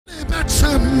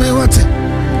me what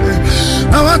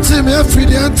I want to me a free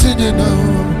dancing, you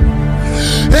know.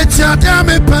 It's a damn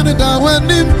penny that when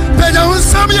him, but I was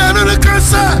some year in the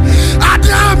cancer. I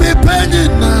damn a penny,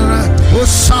 oh,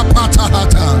 Sapata,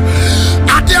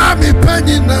 I damn a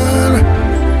penny,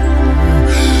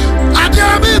 I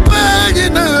damn a penny,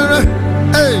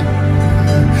 hey,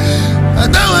 I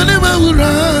don't even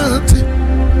run.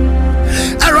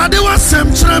 I rather was some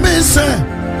trammy, sir.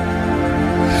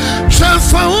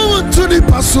 Transfer to the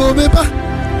passo, maybe.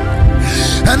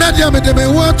 And I damn it, they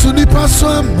want to the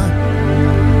passo.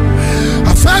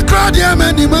 I felt crowd, yeah,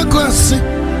 many man crossing.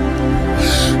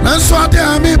 That's what they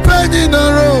are me penny in a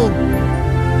row.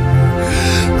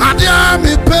 I damn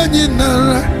me penny in a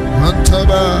row.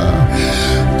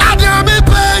 I damn me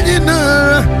penny in a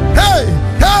row. Hey,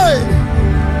 hey.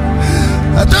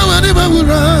 I don't want anyone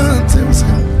to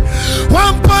run.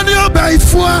 One penny by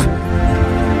four.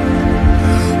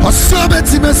 Or so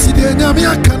Betty Messi, the enemy,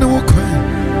 I can't walk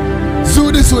away.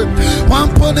 So this way, one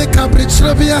penny cabbage,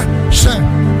 Rabia, share.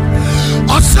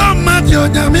 Or some man, your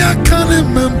Yamia can't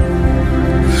mem.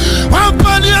 One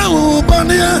pania, oh,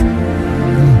 pania.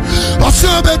 Or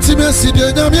so Betty Messi,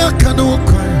 the Yamia can't walk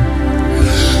away.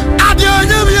 Adia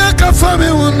Yamia can for me,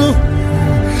 no.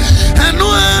 And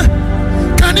where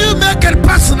can you make it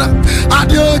personal?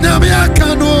 Adia Yamia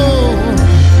can know.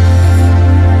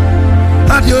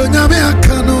 Adia Yamia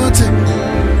can know.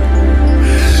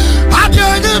 Adia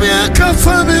Yamia can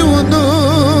for me, no.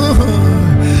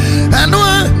 And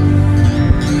where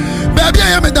baby, I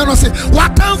am a dano say,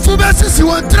 what time for Bessie? You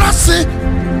want trust?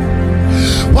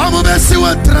 One more Bessie,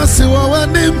 one trust,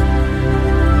 one name.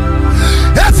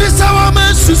 If it's our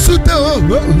man, Susuto,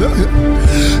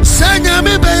 Sanya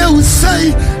me by you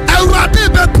say, I will be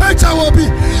the patcher will be.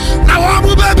 Now I'm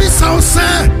a baby, so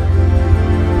say,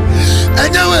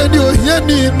 and you when you hear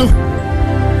me, no.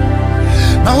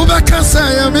 Now I can say, I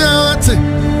am here.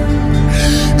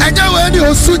 And you when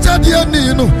you suit at the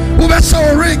Nino, who was so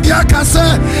ring, ya can say,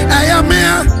 I am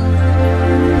here.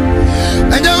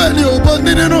 And you when you born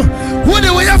in no, who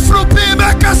do we have from pay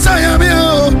back as I am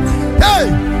here? Hey,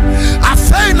 I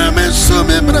find a man so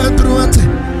memorable through it.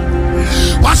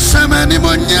 What's some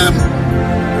animonium?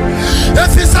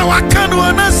 If it's our can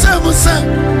one as I will say,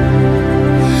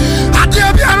 I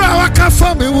dare be our can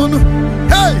for me one.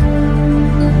 Hey.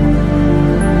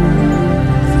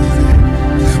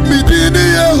 Midini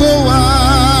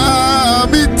Yehovah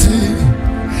miti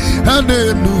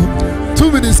anenu.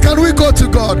 2 minutes, can we go to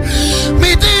God?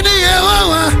 Midini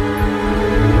Yehovah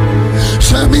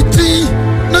Shamiti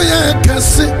no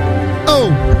yakase. Oh,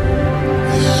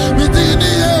 Midini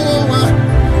Yehovah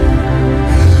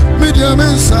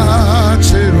Midiamensa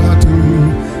Chiratu.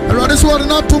 I wrote this one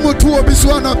not to move to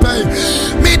Obiswana pay.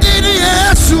 Midini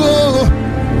Yesu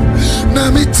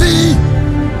Namiti.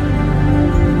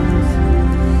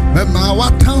 Mema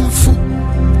watamfu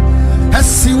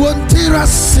Hesi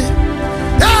wantirasi.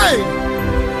 Hey!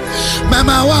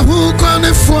 Mema wahu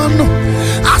kwane fuano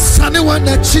Asane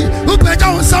wanachi Upeja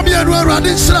unsami ya nuwa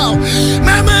radishrao.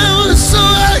 Mema usu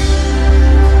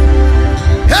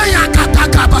Hey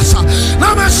akataka basa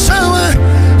Nama shewe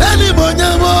Eni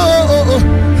monyamo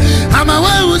Ama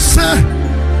we usa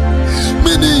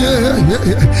Mini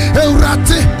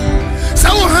Eurate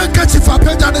Sawo hankachifa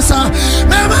peja nisa.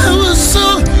 Mema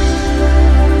usu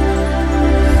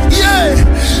yeah,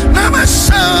 Nama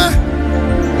shewe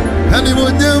Eni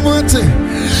monyamo te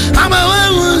Ama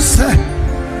we usa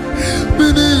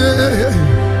Mini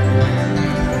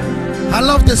I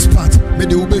love this part.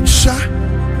 Mede ubecha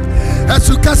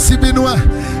Esuka sibinwa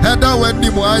Eda wendi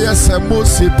mwaya se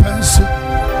mosi penso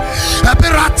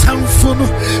Ebiratam funu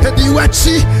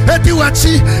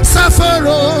Ediwachi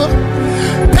Safaro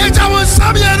Peja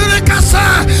wasabi enu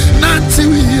kasa Nanti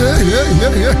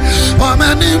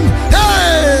Omanim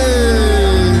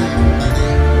Hey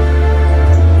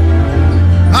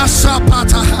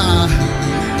Asapata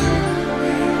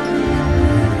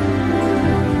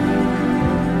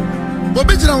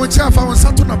Bobijina wuncha fa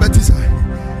wonsato na betisa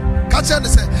Kacha ne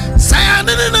se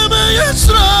sayane na ma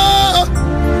Yesro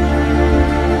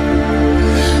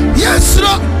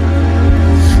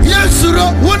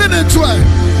wone ne toa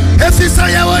efisa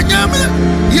ya wanyame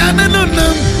ya ne no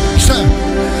nam sha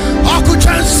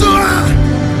okuchanso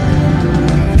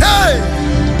hey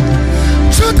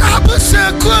chuta buse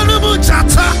kono mu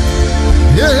chata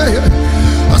yeah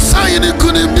asayine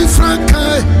kunim di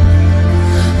frankai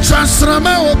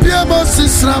transrama obiemo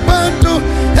sisrabando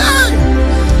hey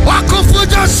wakofu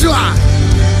Joshua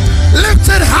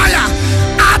lifted higher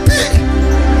ati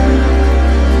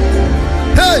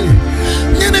hey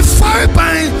nyine fire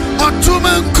by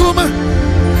otuma nkuma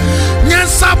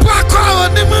nyansa bwa kwa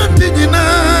oni mantini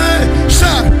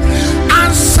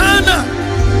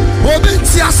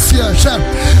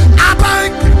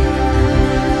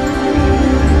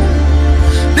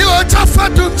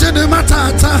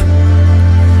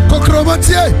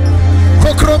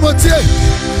Kokromoti.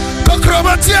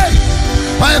 Kokromoti.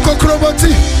 Why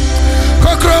kokromoti?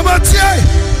 Kokromoti.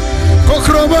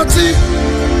 Kokromoti.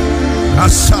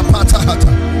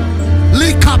 Asapatahata.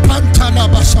 Likapantana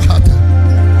basahata.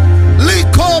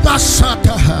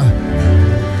 Likobasataha.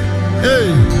 Hey.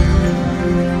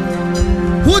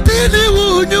 Wudini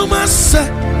wunyumase.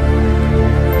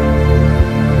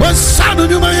 Wasanu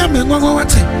nyuma ya mengwango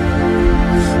wate.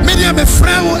 Media me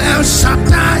frewo El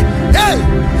Shaddai. Hey.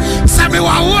 Sami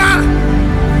wawa.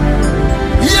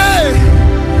 Yeah.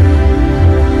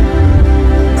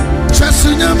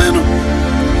 Chasunyamenu.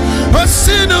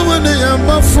 Wasinu wane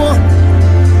yambafo.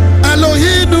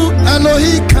 Elohinu,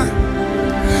 Elohika.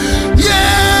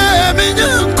 Yeah,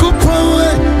 minyankupowe.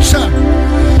 Sha.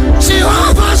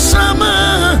 Jehovah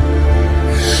Sama.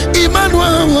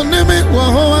 Emmanuel woneme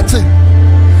wahowate.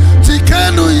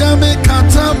 Tikenu yame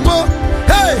katambo.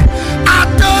 Hey,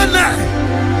 Adonai.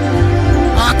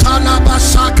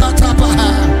 Atalabashakatabaha.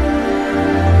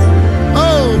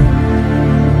 Oh.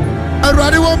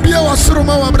 Everybody won't be a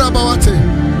wasuruma wabrabawate.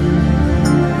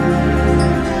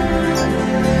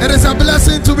 It is a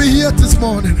blessing to be here this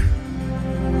morning.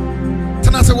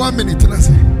 Tenase 1 minute.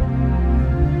 Tenase.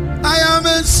 I am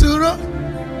Mensuro.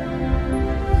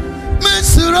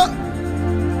 Mensuro.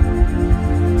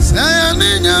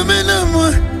 Sayaninya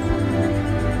minamwa.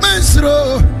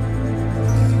 Mensuro.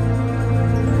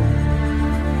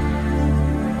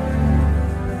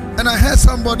 And I heard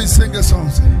somebody sing a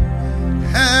song.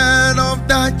 Head of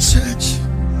that church.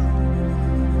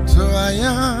 So I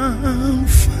am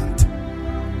found.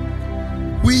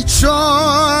 We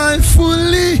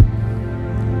joyfully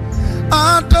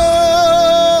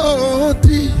adore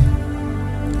thee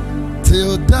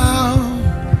till thou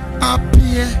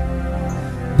appear.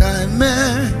 Thy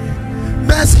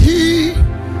members he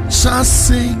shall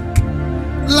sing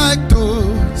like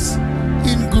those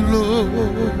in glory.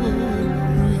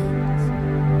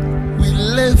 We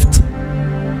lift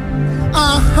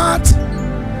our heart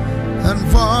and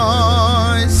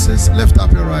voices. Lift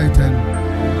up your right hand.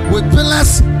 With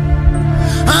bless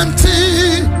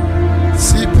anticipate.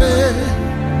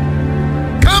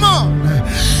 Come on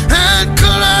and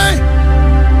cry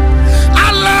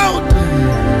aloud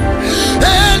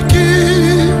and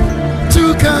give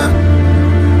to God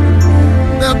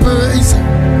the praise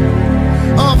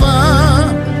of our.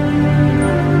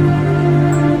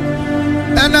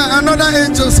 And another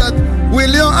angel said,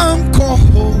 will your anchor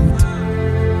hold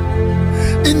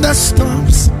in the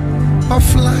storms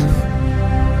of life?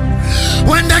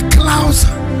 When the clouds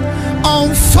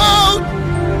unfold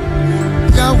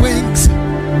their wings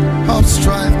of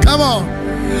strife. Come on.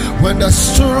 When the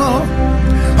strong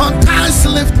on ties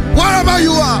lift, wherever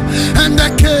you are, and the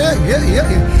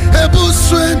able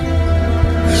swing,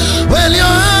 will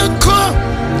your anchor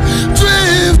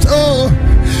drift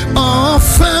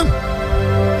off him?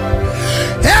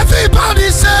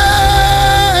 Everybody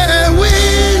say we.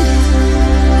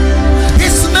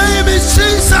 His name is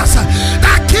Jesus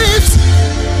that keeps.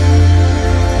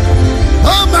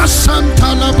 Oh my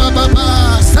Santana Baba,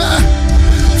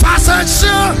 fast and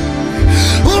sure,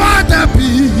 what that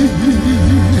be?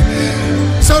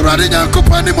 So running your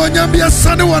company Monyambia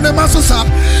Sunday one a Masusa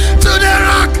to the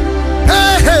rock,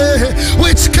 hey,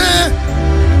 which can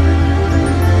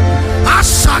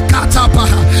Ashakatapa,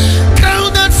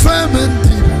 grounded firm and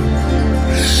deep.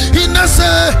 In the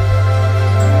say,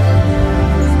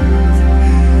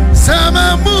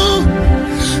 Samamu,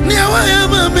 near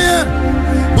Wayamamia.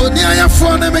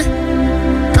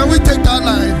 Can we take that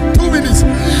line? 2 minutes.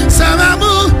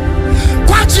 Samamu,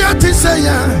 Quachiati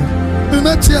Saya,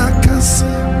 Umatia Casa.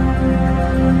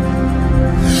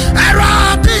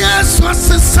 Arabias was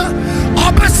the son,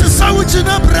 Obasisa, which in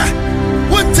a breath.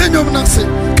 One thing of Nasi,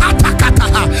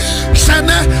 Katakata,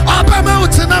 Shana, Obama,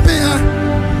 what's in a beer,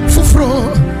 Fufro.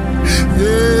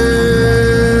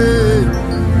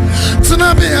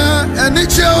 Tunabia, and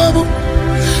it's your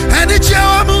and it's your.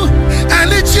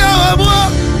 And it's your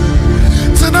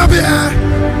Tanabia,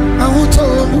 I won't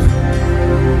tell you.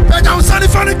 But I'm sorry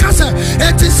for the casa.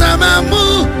 It is a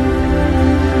mamu.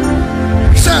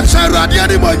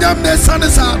 Sharadiani Monyam de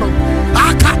Sanisano.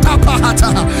 Akata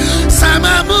Pahata.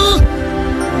 Samamu.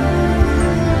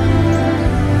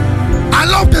 I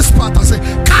love this part. I say,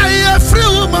 Kaya free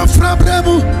woman from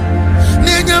Bremu.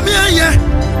 Nigamia.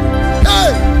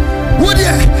 Hey, would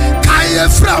ye? Kaya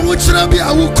fra which Rabbi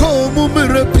I will call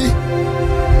Mumirapi.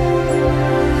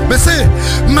 Me say,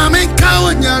 Mammy Cow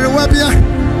and Yarwabia,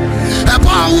 a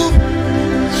power,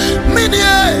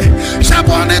 Minie,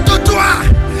 Shabone Totua,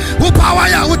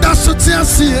 Upawaya with that Sotia.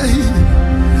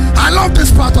 I love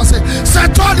this part. I say,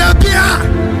 Satoda Pia,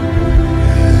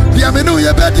 Diamino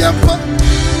ye bediampo.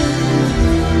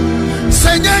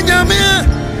 Senya nyame.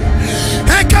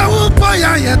 Eka upo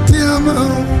ya yetiamo.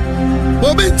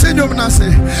 Obi tinyo nase.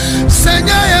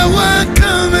 Senya ye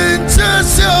welcome in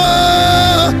Chesio.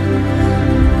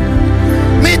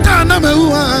 Mitana me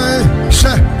uai.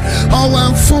 She.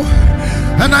 Owanfo.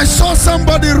 And I saw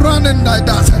somebody running like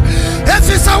that. If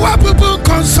it's a wapupu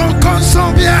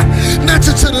conson yeah,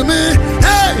 natural me.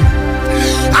 Hey,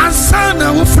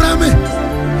 Ansana will frame me.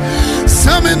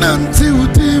 Samin until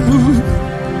Timu.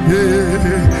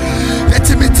 Yeah,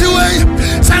 Etimiti way.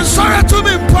 Sansora to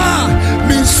me pa.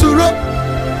 Minsuro.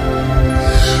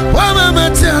 Wama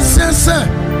Matia says.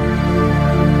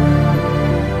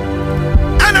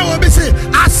 And I will be say,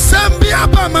 Assembia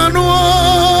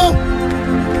Bamano.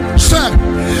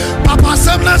 Papa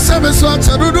Samna service what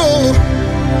to do.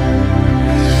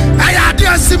 I had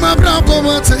to see my brother.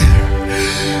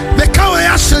 The cow I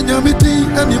asked you meeting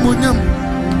and Munyam.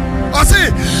 I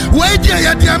say, wait,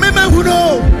 ya dear member who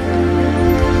know.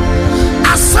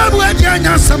 I said, wait,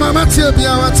 ya some Mattia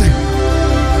Biawati.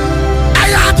 I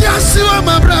had to see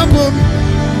my brother.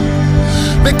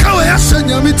 The cow I asked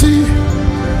you meeting.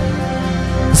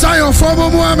 Zion for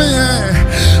Moamia.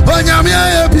 When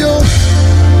Yamia.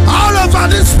 All over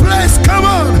this place, come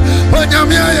on.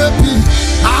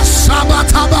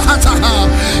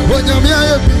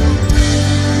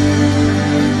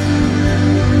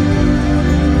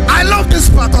 I love this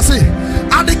part. I say,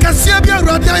 I can see a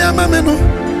radia mameno.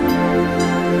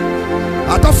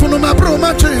 I don't follow my bro,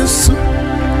 my trains.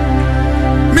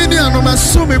 Miniano, my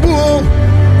sumi boo.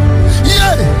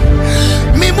 Yeah,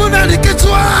 Mimuna de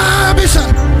Ketua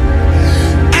Bishop.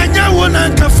 And you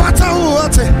won't kafata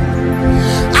water.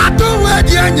 I don't wear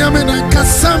the Anyaman and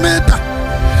Casameta.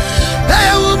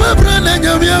 Hey, woman, brother,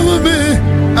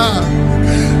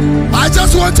 I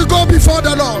just want to go before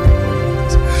the Lord.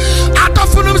 I don't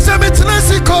follow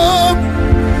Cemetery come.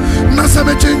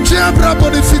 Nasametin Jabra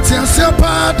Bonifiti and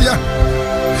Sepadia.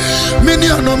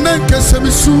 Miniano Menke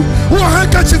Semisu, who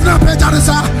handkerchief na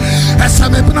Petarisa, and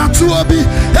Samepna Tuobi.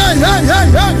 Hey,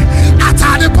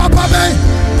 at the Papa Bay.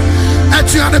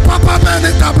 At you and the Papa Bay,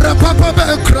 the Papa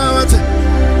Bay crowd.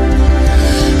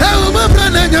 My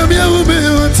brother,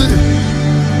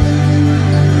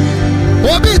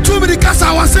 Obi too many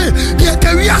casa was saying, "Ye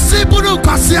can we see Bunu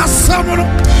Cassia Samono?"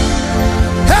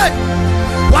 Hey,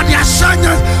 what ya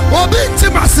shanya? Obi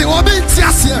Timasi, Obi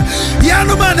Tiasia,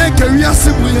 Yanuman and Caria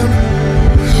Simuyan.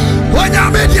 When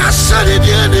you made your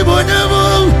shady anymore,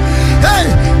 hey,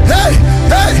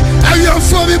 are you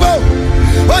for me?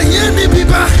 Oh, ye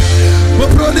people, will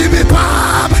probably be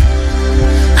Bob.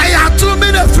 I had 2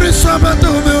 minutes free summer to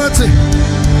me.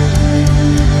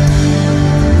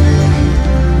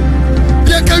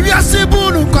 We are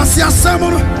Sibunu, Cassia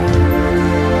Samono,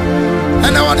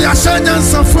 and I want the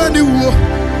Ashanians of Funny War.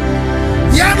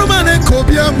 Yanuman and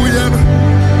Kobia Muyama.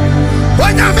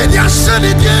 When I made your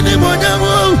shady anymore,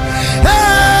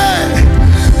 hey,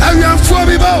 I am for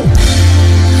me.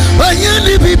 When you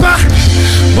leave me back,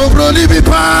 will probably be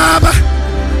Bob.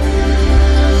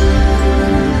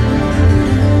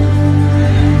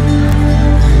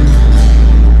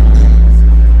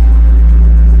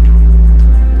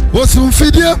 What's on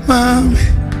video, ma'am?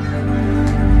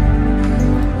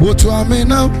 What do I mean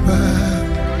now?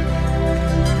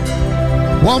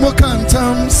 One more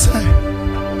time, say,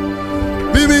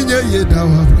 Bibi, ye,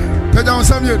 down. Put down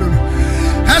some you.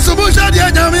 Has a bush at the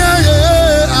end of me.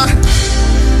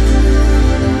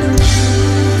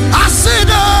 I see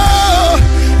no.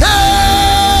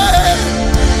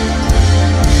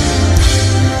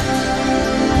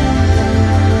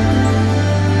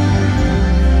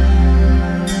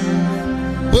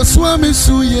 Swami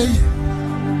Suye.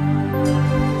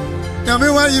 Yami,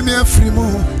 why you me a free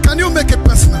mo? Can you make it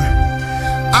personal?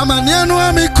 I'm a niano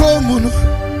ami komuno.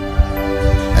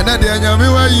 And then Yami,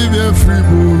 why you me a free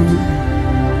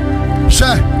mo?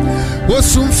 Sha, was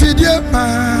some fidya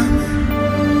man.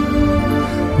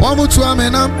 One more to a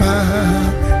man up.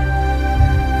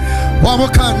 One more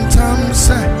cantam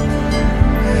say.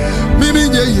 Mimi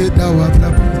ye dawa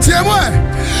blabber. Tiamwa,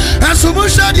 and so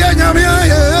much at Yami.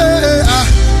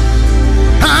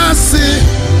 I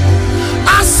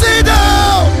see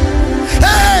now.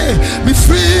 Hey, be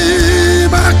free,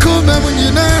 my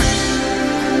communina.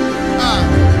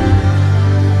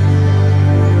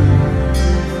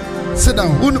 Sit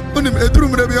down. Unim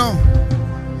edrum rebion.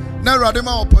 Now rather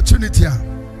my opportunity.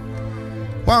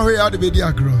 One way out of the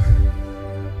agro.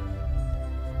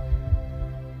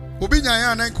 Obinya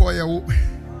yan enkoya wo.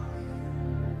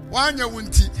 Wanya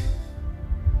wunti.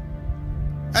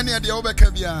 Any of the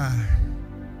obeka.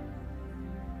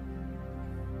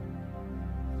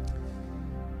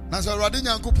 Naso Awurade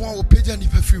Nyankopɔn wo pagya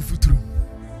nipa firi futuro.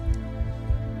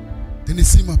 Then he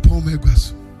see my palm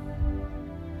egwas.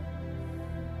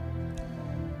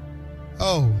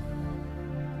 Oh,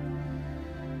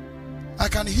 I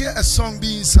can hear a song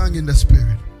being sung in the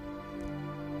spirit.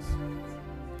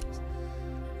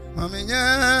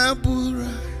 Maminya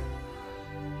bura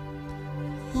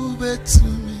ube to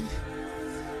me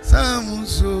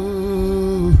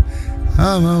samuso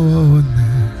amawona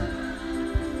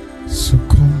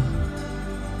sukum.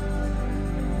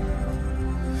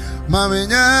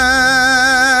 Maminya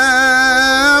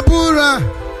bura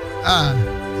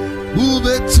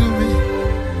ube to me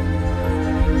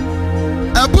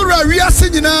abura we are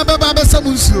singing baba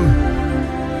samuso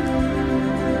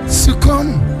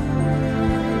sukum.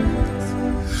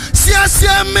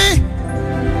 Siasia me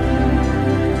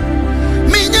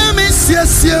minya me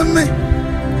siasia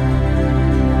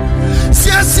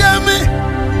me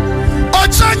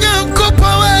ochanya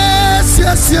nkopawe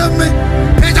siasia me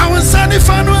peja wonsani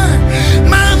fanwe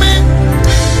mami.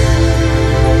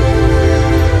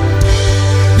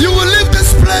 You will leave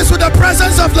this place with the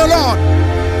presence of the Lord.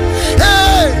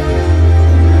 Hey,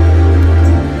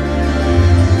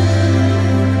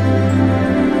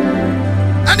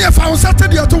 and if I was at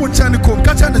the other one,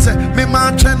 catch and say, me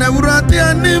man, train a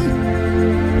uradianim.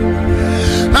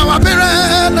 Now I be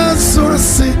a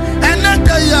source, and not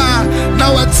the ya.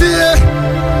 Now I see.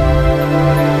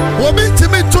 Woman to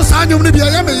me to sign you to be a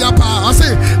yapa. I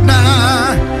say,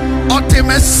 nah,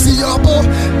 ultimacy,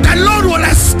 the Lord will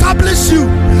establish you.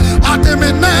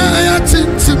 Ultimately,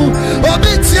 Tintimu,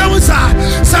 Obitiamusa,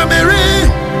 Samiri,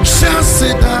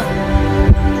 Shansida.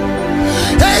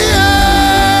 Hey,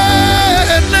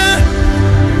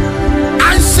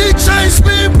 chains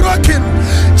being broken,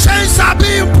 chains are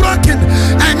being broken,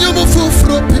 and you move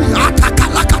through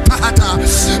Atakalakapata.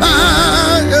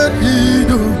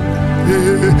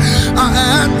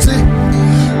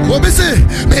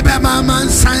 Maybe my man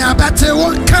say I better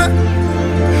walk.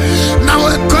 Now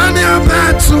we're going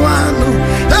back to one.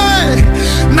 Hey,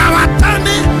 now I done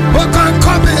it. We're going to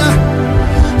come here.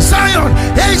 Zion,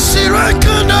 hey, she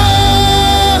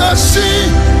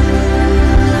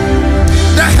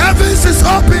the heavens is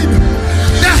open.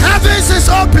 The heavens is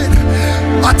open.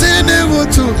 I didn't able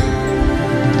to.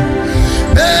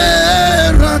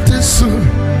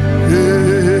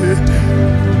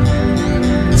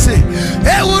 See,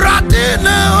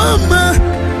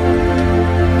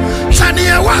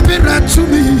 Shania Wabira to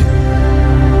me.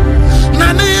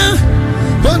 Nania,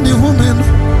 only woman.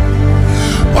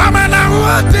 Woman, I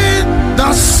want it.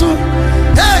 That's so.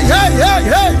 Hey, hey, hey,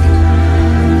 hey.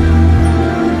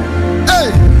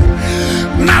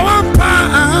 Now I'm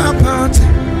party.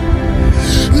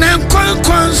 Name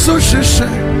Kwan so shisha.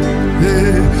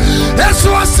 That's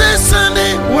what says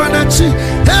Sunday. What a chi.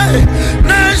 Hey,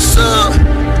 nice.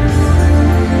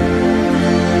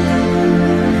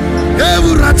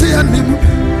 Everati and him.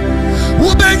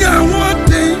 Ubenya one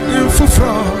thing for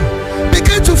fraud.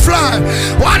 Begin to fly.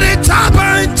 What a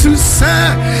turbine to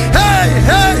say. Hey,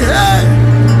 hey, hey.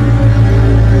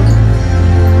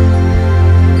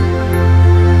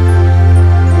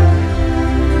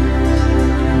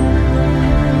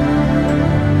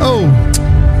 Oh,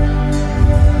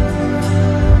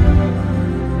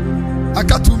 I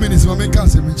got 2 minutes. You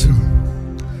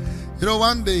know,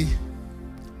 one day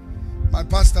my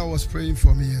pastor was praying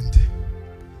for me, and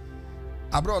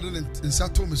I brought it in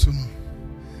Satomisono.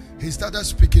 He started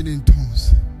speaking in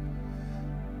tongues.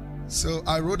 So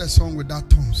I wrote a song with that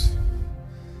tongues.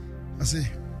 I say,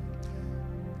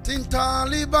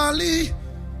 Tintali Bali,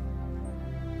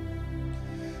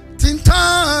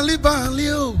 Tintali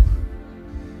Balio.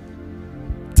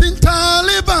 Tinta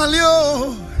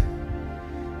libalio,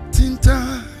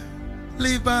 tinta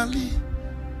libali,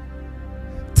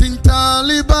 tinta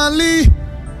libali,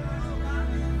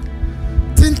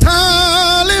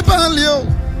 tinta libalio,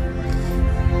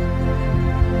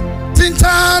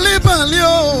 tinta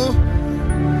libalio,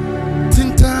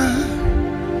 tinta.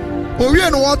 Oh, we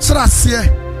know what's last year.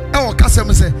 Oh,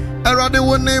 Cassam say, I rather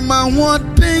one name and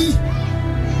one day.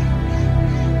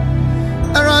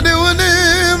 I rather one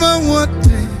name and one day.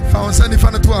 Found Sandy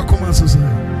Fana to our command.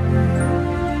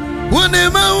 One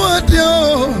name I want you.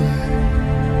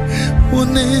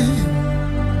 One name.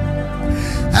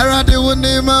 I rather one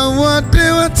name I want you.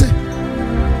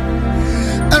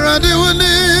 I rather one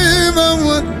name I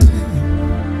want you.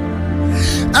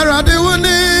 I rather one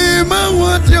name I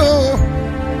want you.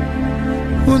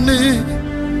 One name.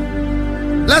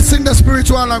 Let's sing the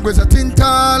spiritual language.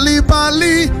 Tinta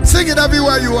libali. Sing it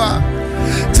everywhere you are.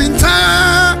 Tinta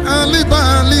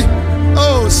alibali,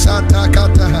 oh Santa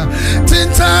Kata,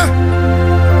 Tinta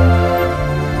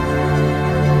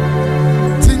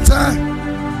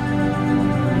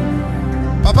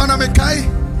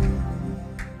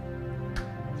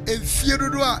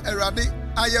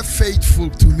Are you faithful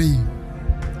to me?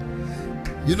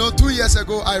 You know, 2 years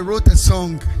ago, I wrote a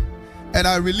song and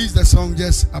I released the song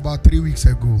just about 3 weeks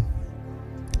ago.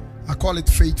 I call it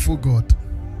Faithful God.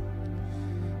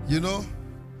 You know,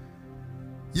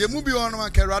 ye mubi on my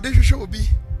caradish show be.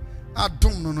 I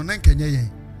don't know, no,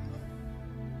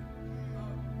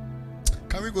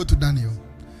 can we go to Daniel?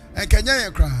 And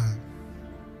Kenya cry?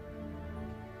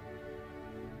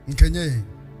 Kenya.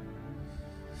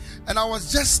 And I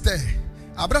was just there.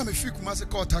 Abraham, if you come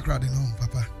call Takra,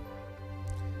 Papa.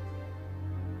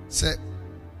 Say,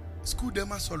 school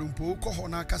dema solumpo,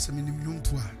 kohona casaminim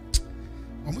to her.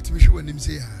 I'm not sure when him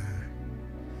say.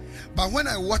 But when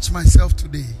I watch myself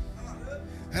today,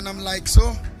 and I'm like,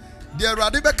 so, dear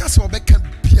Radibeka so became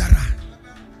Piara.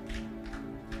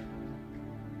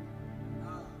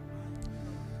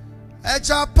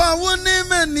 Ejapa woni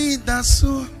meni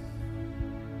daso.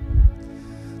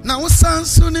 Na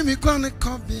usansuni mi kwane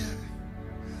kobia.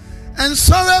 And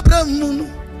sorry bremunu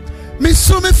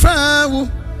misumi frawu.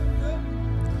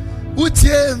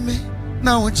 Utie mi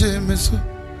na uje mi so.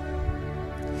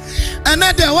 And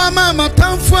de wa mama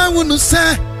tamfu awunu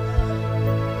se.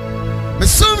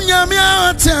 Misum nyami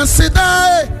ati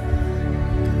asida.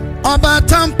 Oba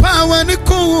tampa weni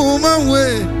kuma we.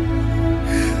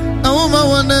 A woman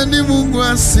wanna ni mungu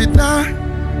asida.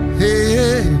 Hey,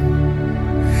 hey.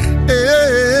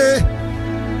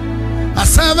 I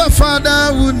serve a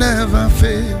Father who never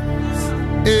fails.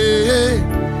 Hey,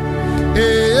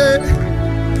 hey.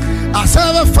 I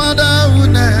serve a Father who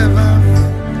never.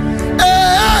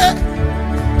 Hey,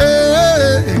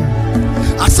 hey.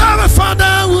 I serve a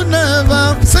Father who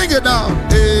never. Sing it down.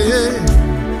 Hey,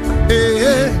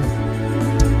 hey.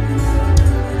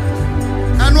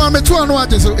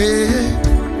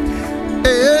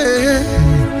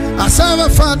 I serve a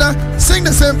Father. Sing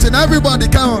the same thing. Everybody,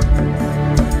 come on.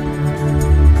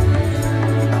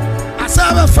 I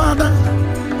serve a Father.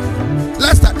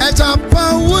 Let's start.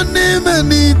 Ejapa wuni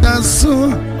meni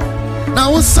danso. Na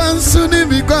usansu ni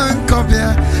mi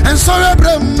gwankobia. And sorry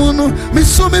bremunu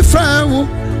misumi frawu.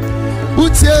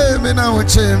 Utie me na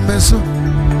uche meso.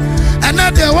 And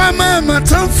na de wa mama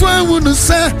tamfu awunu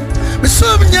se.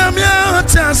 Misum nyamia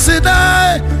ati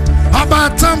asida.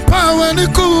 Abatampa weni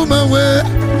kuma we.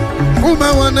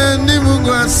 Uma wana ni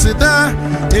mungu asida.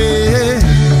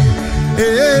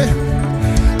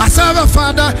 I serve a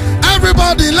Father.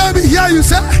 Everybody let me hear you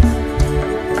say.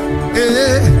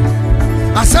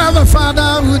 I serve a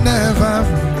Father who never.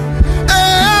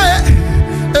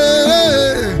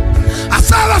 I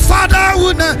serve a Father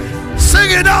who never.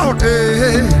 Sing it out.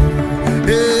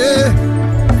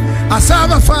 I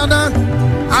serve a Father.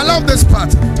 I love this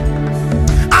part.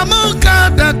 Among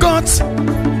God the gods,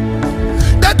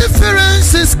 the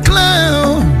difference is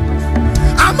clear.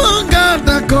 Among God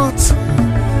the gods,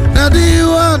 that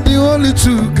you are the only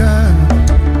true God.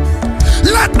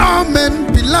 Let all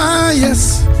men be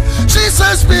liars.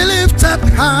 Jesus be lifted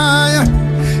higher.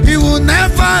 He will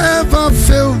never ever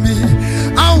fail me.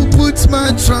 I will put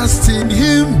my trust in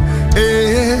Him.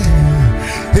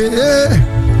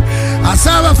 I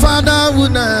serve a Father who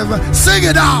never. Sing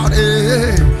it out.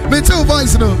 Me too,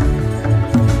 boys, no.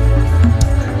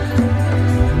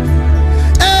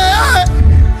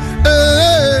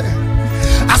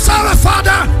 I serve a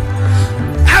Father.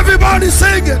 Everybody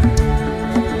sing it.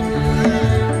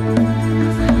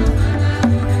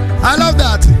 I love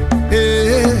that.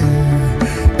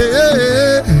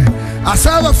 I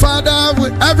serve a Father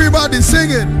with everybody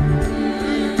singing.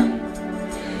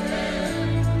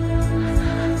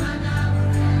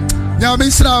 I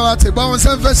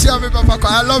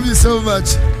love you so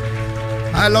much.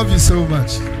 I love you so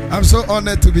much. I'm so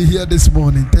honored to be here this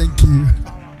morning. Thank you.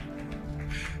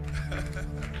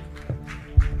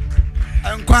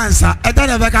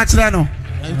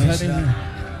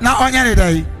 Now on any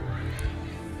day.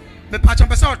 The patch of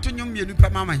person to you per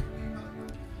mamma.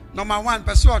 Number one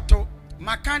person to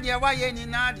Macandia, why any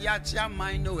nadia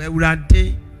mind no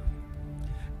day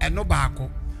and no barco.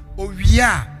 Oh,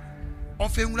 yeah.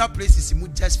 Often places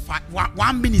in just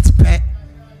 1 minute per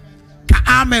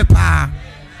pa.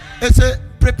 It's a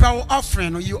prepare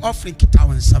offering or you offering kita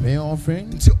and some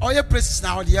offering to all your places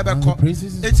now the other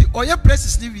it's all your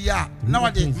places we are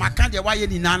nowadays Macandia why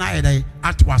any nana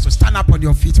at was so stand up on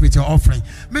your feet with your offering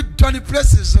me 20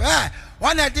 places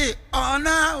one a day oh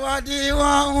now what do you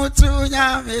want to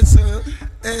yame so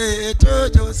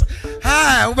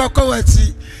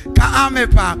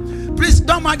please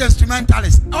don't mind the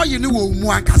instrumentalist. All you know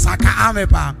stand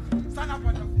up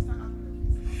on your feet.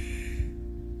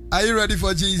 Are you ready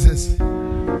for Jesus?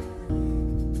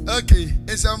 Okay,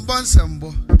 it's a bon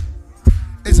sembo.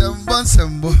 It's a bon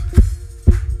sembo.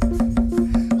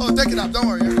 Take it up. Don't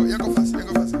worry. You go fast. You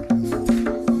go fast.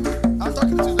 I'm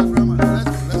talking to the drummer. Let's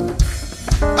go.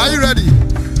 Are you ready?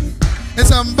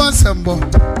 It's a Mbansembo.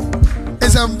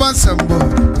 It's a Mbansembo.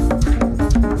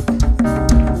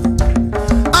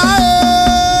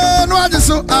 Aye, no, I just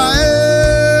so aye.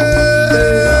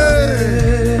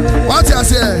 What you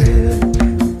say?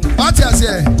 What you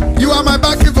say? You are my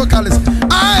backing vocalist.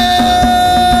 Aye.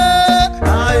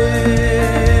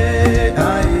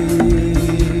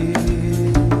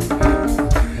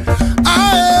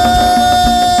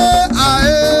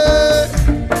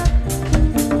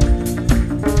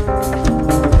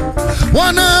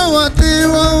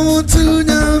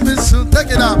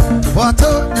 Take it up. What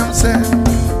you say?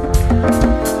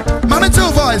 Mommy, two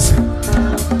voice.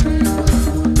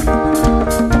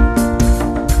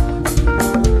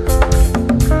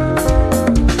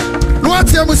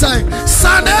 What you say?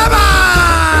 Saneba.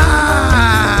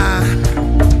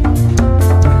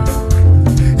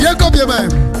 You go be man.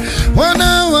 What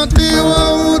you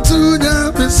want to do?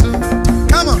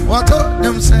 Come on. What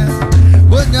you say?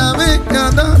 What you make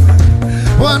you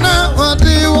what do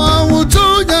you want to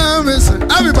do?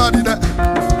 Everybody there.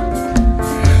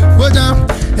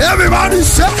 Everybody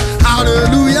say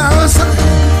hallelujah.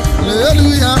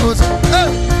 Hallelujah.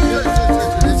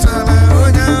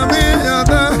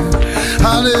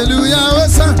 Hallelujah.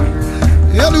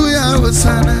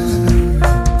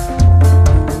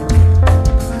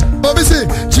 Bobby say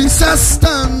Jesus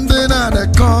standing at the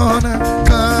corner,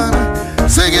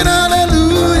 singing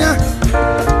hallelujah.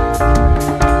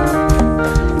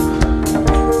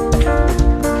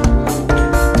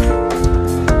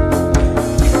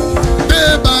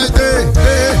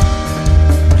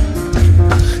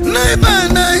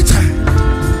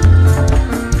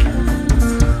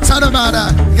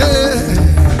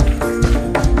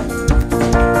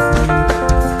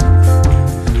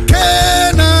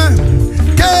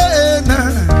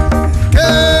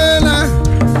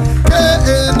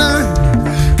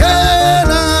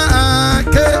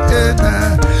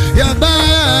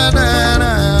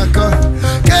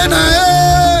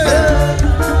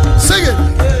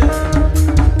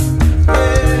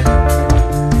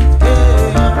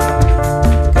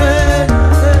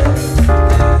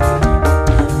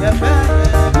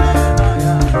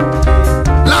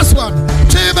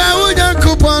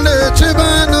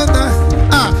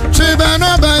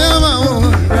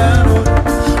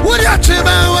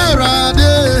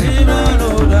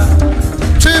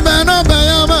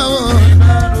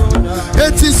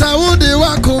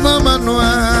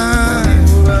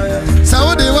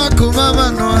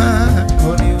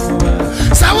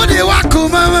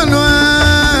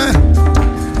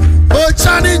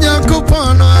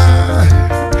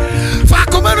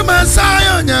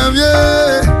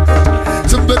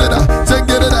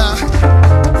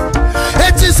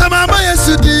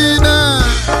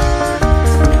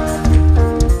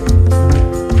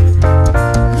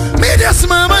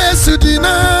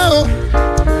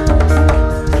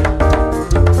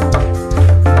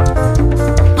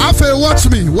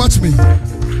 Watch me.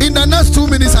 In the next 2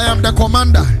 minutes, I am the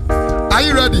commander. Are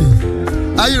you ready?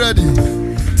 Are you ready?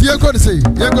 You're going to say,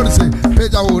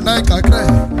 Peja Onai Kakre,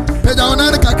 Peja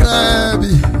Onai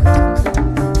Kakrebi,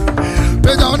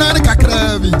 Peja Onai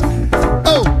Kakrebi.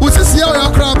 Oh, who's this here?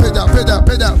 Your crowd, Peja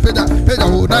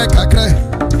Onai Kakre.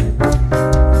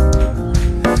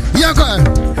 You're going.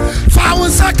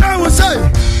 5 seconds, will say.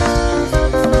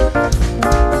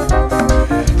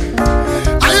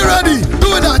 Are you ready? Do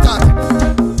it that time.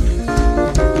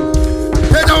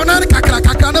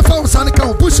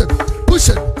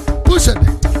 Push it.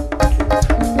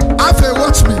 After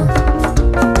watch me.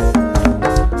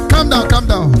 Calm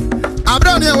down. I'm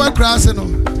down here work crossing.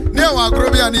 Near our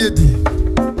Grobia Nedi.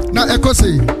 Now Echo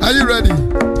say, are you ready?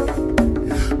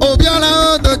 Oh,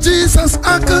 Biala, the Jesus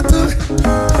uncle to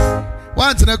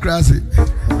one to the crossing.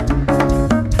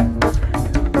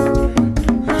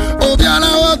 Oh,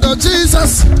 Biala, the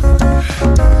Jesus.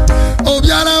 Oh,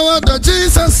 Biala, the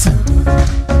Jesus.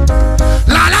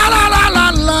 La.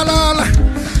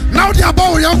 Now the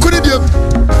above young couldn't do.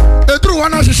 The true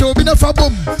one I should be the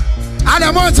fabum. And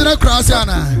I'm on to the cross,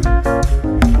 Yana.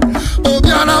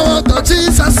 Obiana want the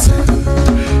Jesus.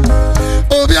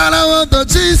 Obiana want the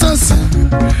Jesus.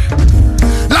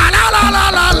 La.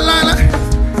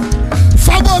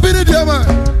 Fabo be the devil.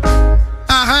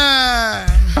 Aha.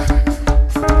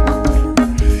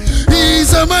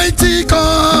 He's a mighty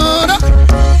God.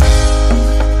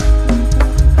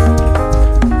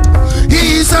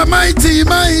 He's a mighty.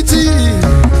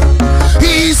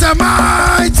 He's a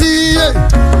mighty.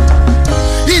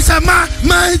 He's a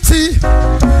mighty.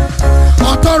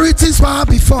 Authorities far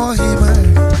before him.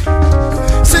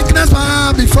 Sickness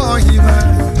far before him.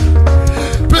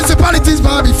 Principalities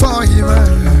bow before him.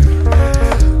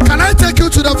 Can I take you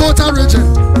to the voter region?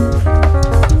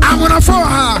 I'm gonna follow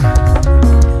her.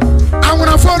 I'm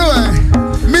gonna follow her.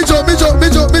 Mijo.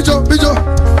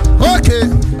 Okay.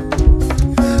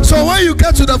 So when you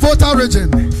get to the voter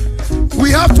region, we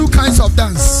have two kinds of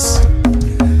dance.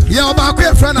 Yeah, about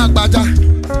a friend at Baja.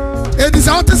 It is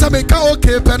out to make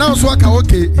okay, pronounce work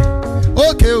okay.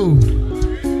 Okay.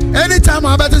 Anytime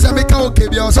I bet to make okay,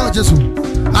 be also just.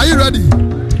 Are you ready?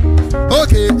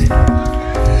 Okay.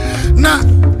 Now,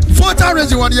 voter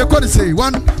region one you're going to say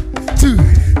 1, 2.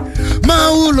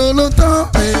 Mauloloto.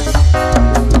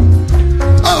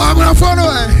 Oh, I'm gonna follow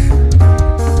it.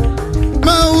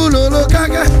 Maulolo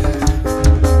kaka.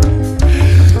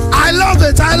 I love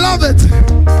it.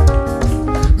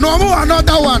 No more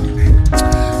another one.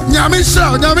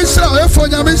 Nyamishrao, efo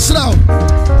nyamishrao.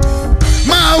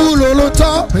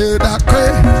 Mauloloto,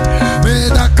 medake.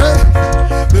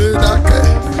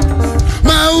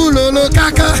 Maulolo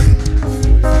kaka.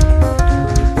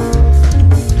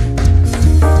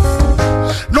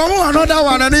 No more another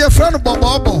one, and your friend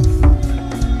Bobo.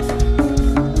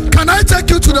 Can I take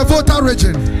you to the voter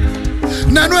region?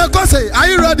 Nanu Ekose, are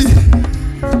you ready?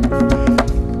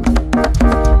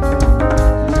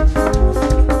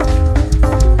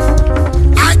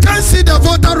 I can't see the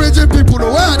voter region people.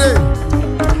 Where are they?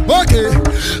 Okay.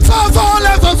 For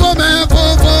level for me.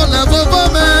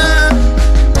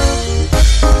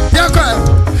 Yeah, cry.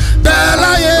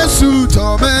 Bella Yesu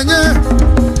Tomenye.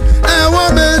 And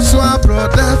woman swap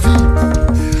protefi.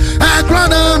 And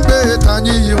Granam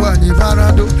Betani, you and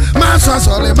Ivarado. Massa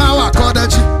Soli Mawa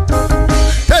Kodaji.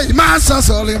 Hey, Massa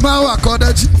Soli Mawa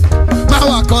Kodaji.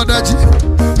 Mawa Kodaji.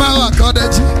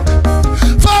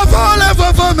 For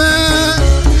level for me.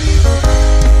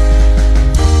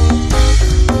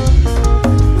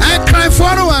 And cry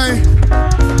for away.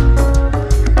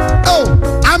 Oh,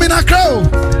 I'm in a crow.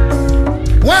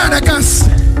 Where the cast?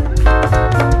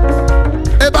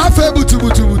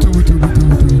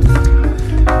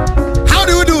 How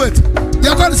do you do it?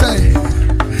 You're going to say,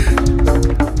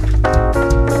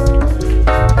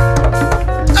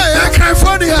 hey, I can't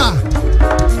find here.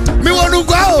 Me want to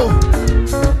go.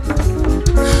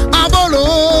 Abolo,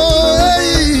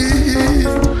 hey.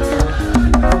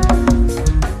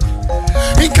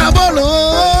 In Kabolo,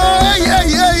 hey.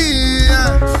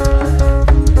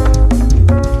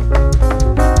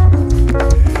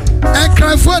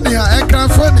 California.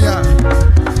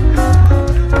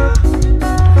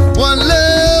 One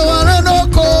no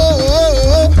ko.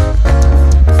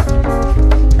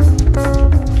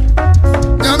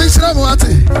 Nyamishra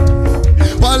mwati.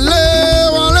 One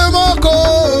moko.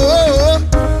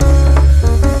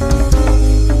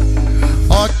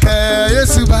 Okay,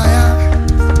 Yesubaya.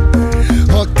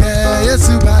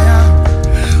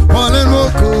 One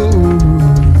moko.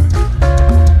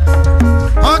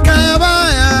 Okay,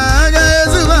 baya.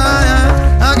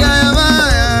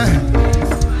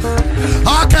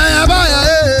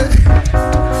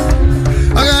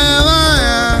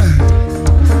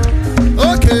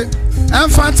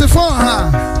 For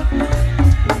her.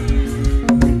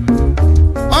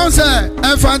 I say,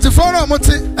 and fancy for a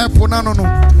moti and Ponano,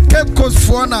 Cape Coast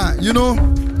for now, you know.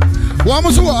 One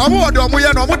was more than we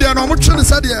are no more than no much.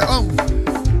 Said, oh,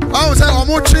 I say, I'm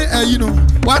more and you know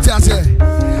what I say.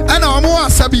 And I'm more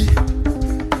Sabi.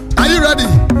 Are you ready?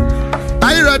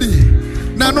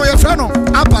 Now, no, your friend,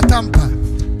 Upper Tampa.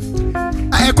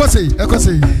 I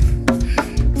say.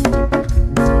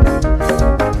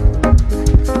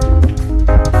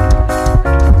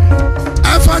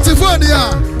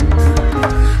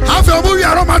 Half your movie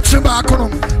are much back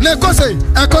on. Lekose.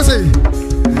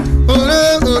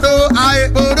 Odo, I,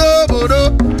 Odo.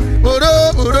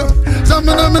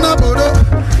 Samana, Odo.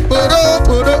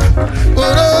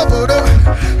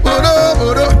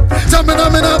 Samana,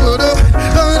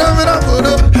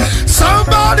 Odo.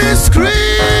 Somebody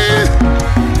scream.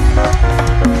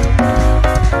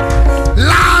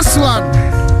 Last one.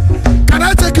 Can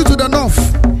I take you to the north?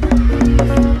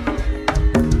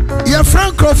 Your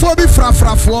friend Crawford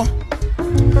frafrafo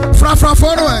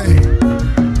no way.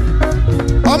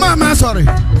 Oh my sorry.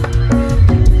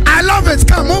 I love it.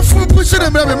 Come on, push it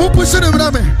in me.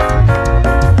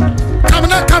 Come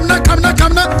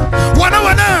now. Wanna.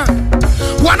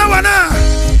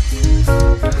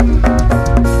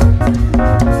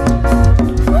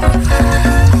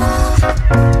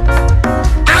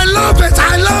 I love it.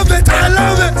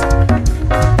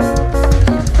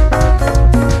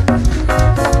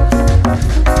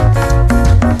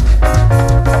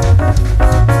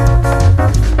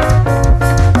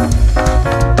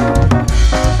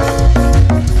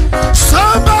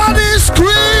 Somebody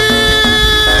scream.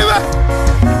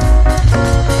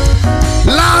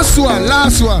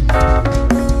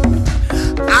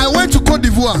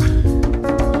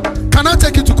 d'Ivoire. Can I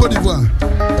take you to Cote d'Ivoire?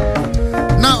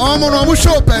 Now, I'm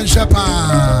show pen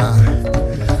shepa.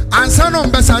 And son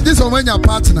of Bessages or when your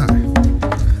partner.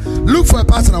 Look for a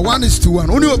partner, 1:1.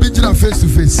 Only original face to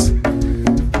face.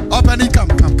 Open it, come.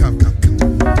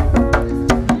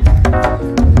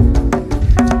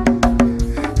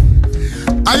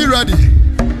 Are you ready?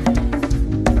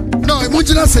 No,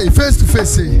 original say face to face.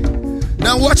 Say.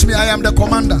 Now watch me, I am the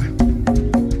commander.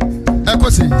 Echo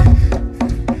say.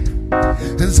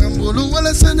 Ensemble,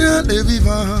 le Seigneur de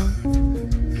vivant.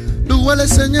 Le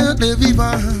Seigneur de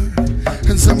vivant.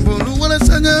 Ensemble, le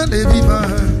Seigneur de vivant.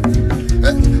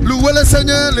 Le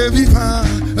Seigneur de vivant.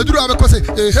 Et tu dois say,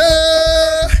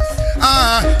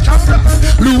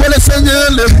 le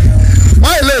Seigneur le.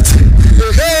 Why let?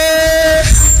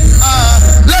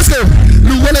 Let's go.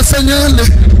 Le Seigneur le.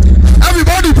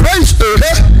 Everybody praise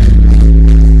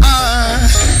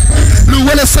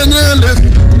le Seigneur le.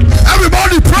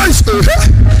 Everybody praise le.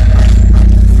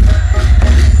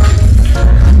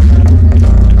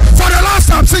 For the last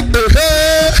time, sing the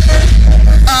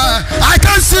I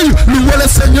can't see you. Le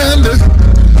Seigneur le.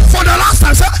 For the last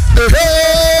time, say do it.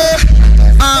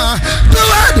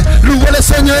 Le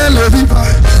Seigneur le viva.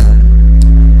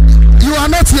 You are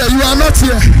not here. You are not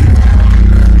here.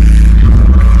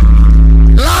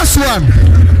 Last one.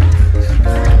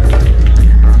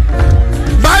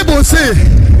 Bible say,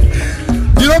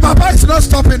 you know, Papa is not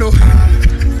stopping. No.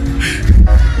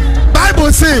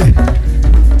 Bible say,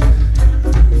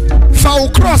 foul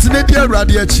cross in the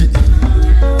radiachi.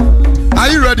 Are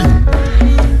you ready?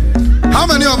 How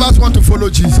many of us want to follow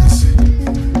Jesus?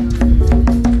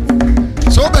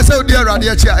 So, dear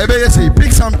radiachi, I say,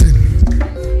 pick something.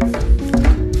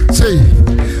 Say,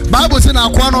 Bible says, "Now,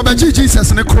 Jesus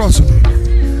in the cross."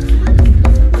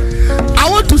 I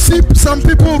want to see some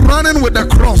people running with the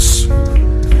cross.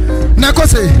 Neko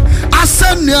say,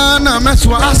 "Asenya na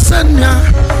meswa, asenya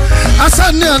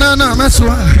na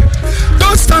meswa."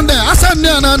 Don't stand there.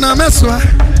 Asenya na meswa.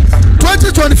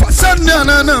 2024, asenya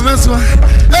na meswa.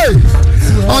 Hey,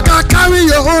 okay, carry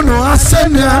your own.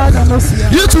 Asenya,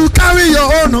 you too carry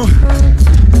your own.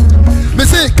 Me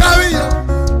say, carry your.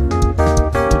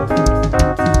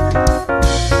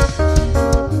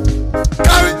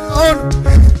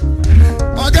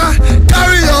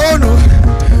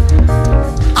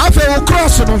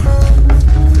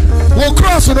 We'll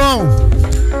cross it on.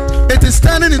 It is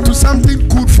turning into something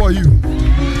good for you.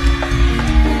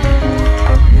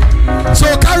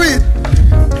 So carry it.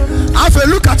 Have a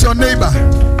look at your neighbor.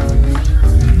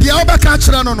 The other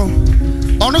catcher no.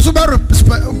 Also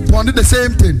respond the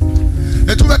same thing.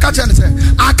 It will catch and say,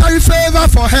 I carry favor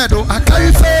for head. I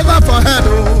carry favor for head.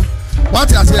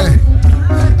 What is here?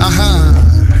 Aha.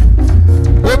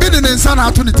 We'll be the insane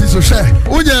opportunity to share.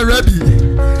 When you're ready.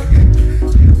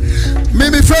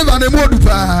 Maybe favor the more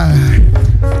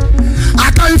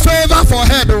I carry favor for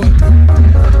head.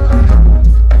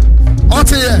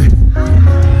 Okay.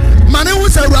 Man, who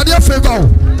say radio favor?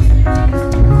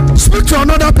 Speak to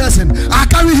another person. I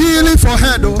carry healing for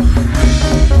head.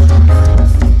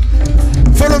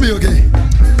 Follow me, okay?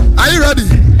 Are you ready?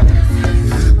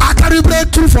 I carry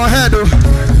breakthrough for head.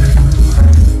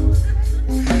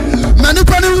 Many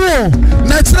people know.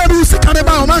 Naturally, sick and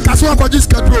about man can swap for this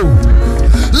control.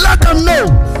 Let them know.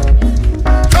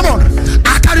 Come on.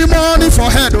 I carry money for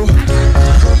head.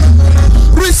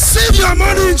 Receive your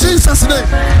money in Jesus' name.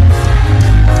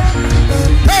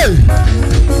 Hey,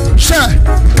 share.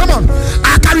 Come on.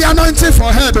 I carry anointing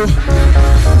for head.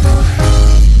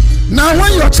 Now,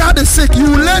 when your child is sick, you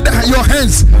lay your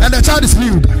hands and the child is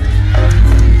healed.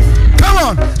 Come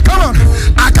on.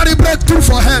 I carry breakthrough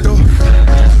for head.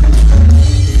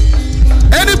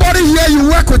 Anybody here you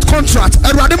work with contract,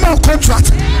 a radical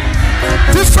contract,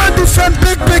 different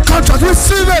big contract,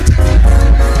 receive it.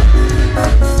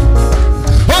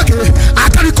 Okay, I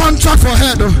carry contract for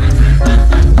head.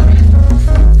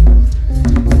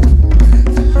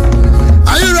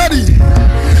 Are you ready?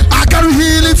 I carry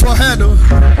healing for head.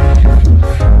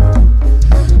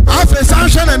 I face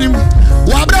sanction and him.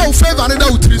 Wabra u favor and da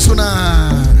utrisuna.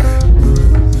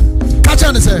 Catch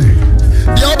and say.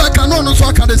 The other canoe so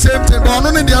I can the same thing, but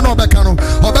only the other canoe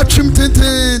or that trim tin.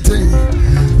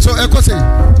 So Echo say,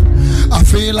 I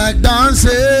feel like dancing.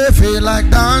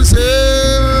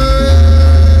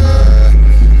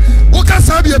 Who can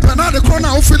say be a penal the corner?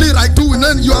 Who feel it like doing?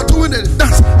 Then you are doing it.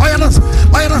 Dance.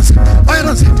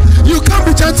 You can't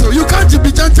be gentle. You can't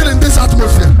be gentle in this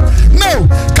atmosphere. No,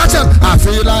 catch up. I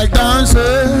feel like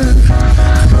dancing.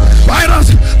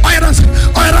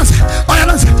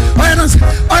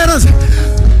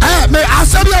 May I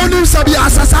say you only sabi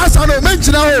assassin no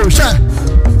mention oh share.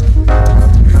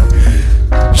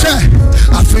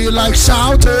 feel like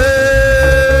shouting.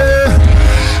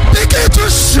 Begin to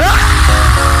shout.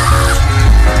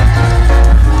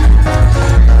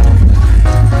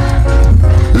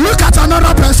 Look at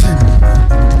another person.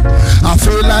 I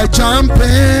feel like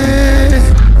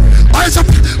jumping. Oh,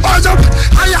 jump,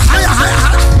 higher, higher,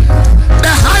 higher. The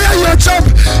higher you jump,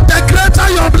 the greater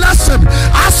your blessing.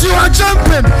 As you are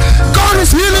jumping, God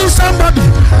is healing somebody.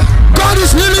 God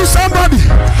is healing somebody.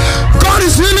 God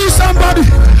is healing somebody.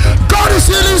 God is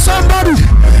healing somebody.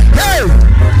 Hey.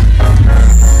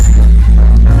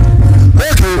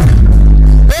 Okay.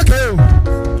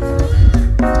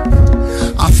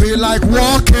 I feel like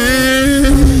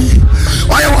walking.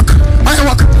 Why you walk?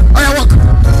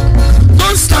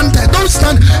 Don't stand there. Don't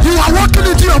stand. You are walking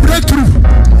into your breakthrough.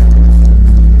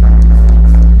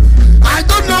 I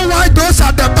don't know why those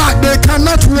at the back, they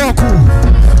cannot walk.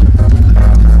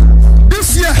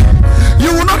 This year,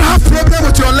 you will not have problem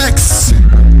with your legs.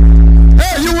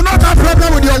 Hey, you will not have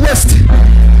problem with your waist.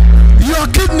 Your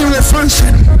kidney will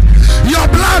function. Your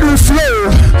blood will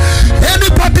flow.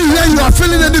 Anybody here, you are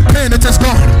feeling any pain, it is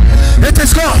gone. It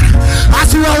is gone.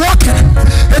 As you are walking,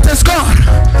 it is gone.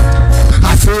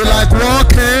 I feel like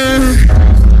walking.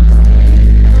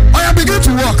 Oh, I begin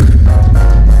to walk.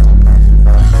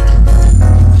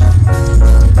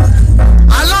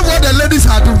 I love what the ladies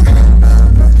are doing.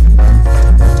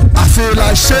 I feel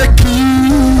like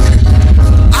shaking.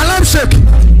 I love shaking.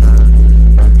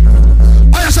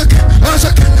 Oh, you shake. Oh, you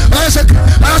shake. Oh, you shake. Oh,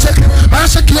 you shake. Oh, you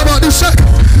shake your body. Shake.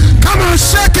 Come on,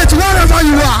 shake it wherever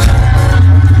you are.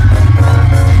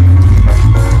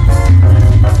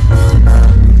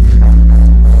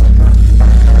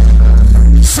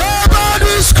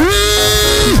 Somebody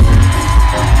scream.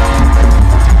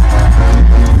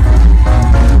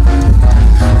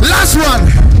 Last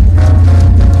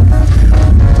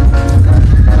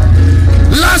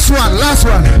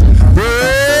one. Oh,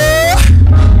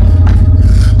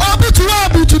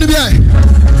 to the behind.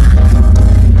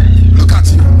 Look at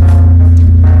you.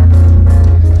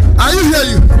 Are you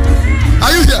here?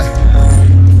 Are you here?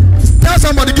 Tell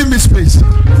somebody, give me space.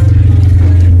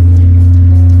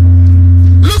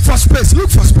 Look for space. Look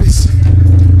for space.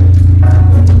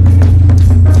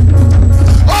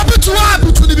 Oh, to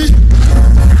the behind.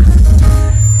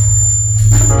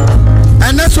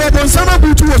 And that's what when someone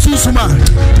go to a susuma.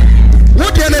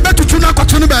 What they are able to tune up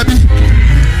to baby.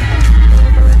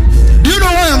 Do you know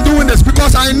why I'm doing this?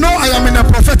 Because I know I am in a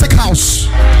prophetic house.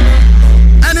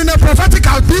 And in a prophetic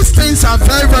house, these things are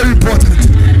very, very important.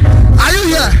 Are you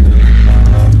here?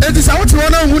 It is what you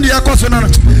want to know who the course on.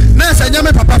 Next, I am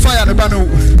a papa fire. Are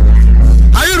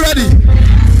you ready?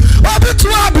 Oh,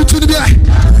 to the behind.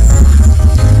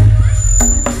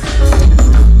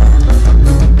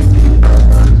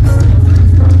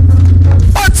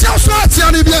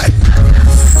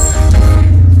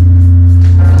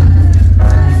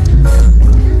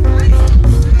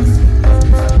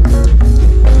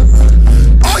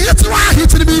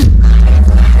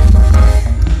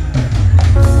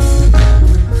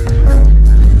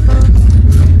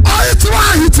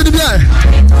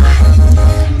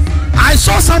 I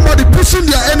saw somebody pushing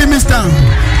their enemies down.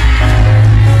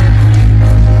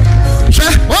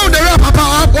 Oh, they are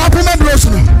papa. Open my blows.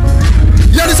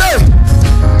 You say,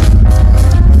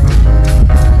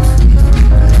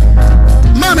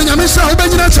 Mammy, I'm Miss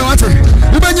Ubeniacha.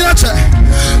 Ubeniacha.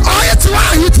 Oh, it's why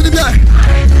I hit the guy.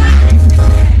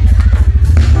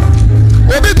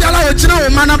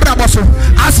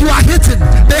 As you are hitting,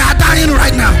 they are dying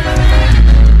right now.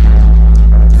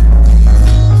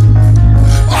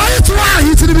 Oh, it's why I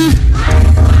hit me.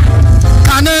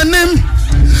 Can I name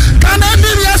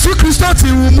Yesu Christo ti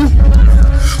wumu?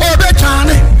 Oh, be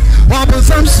chane. Wabo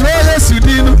some slow yes you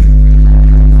dino.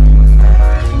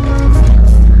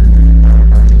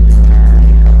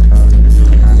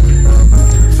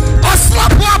 Oh,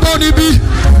 slap wabo be.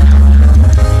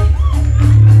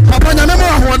 Papa nyame mo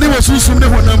ahode wo susum ne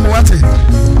honam wate.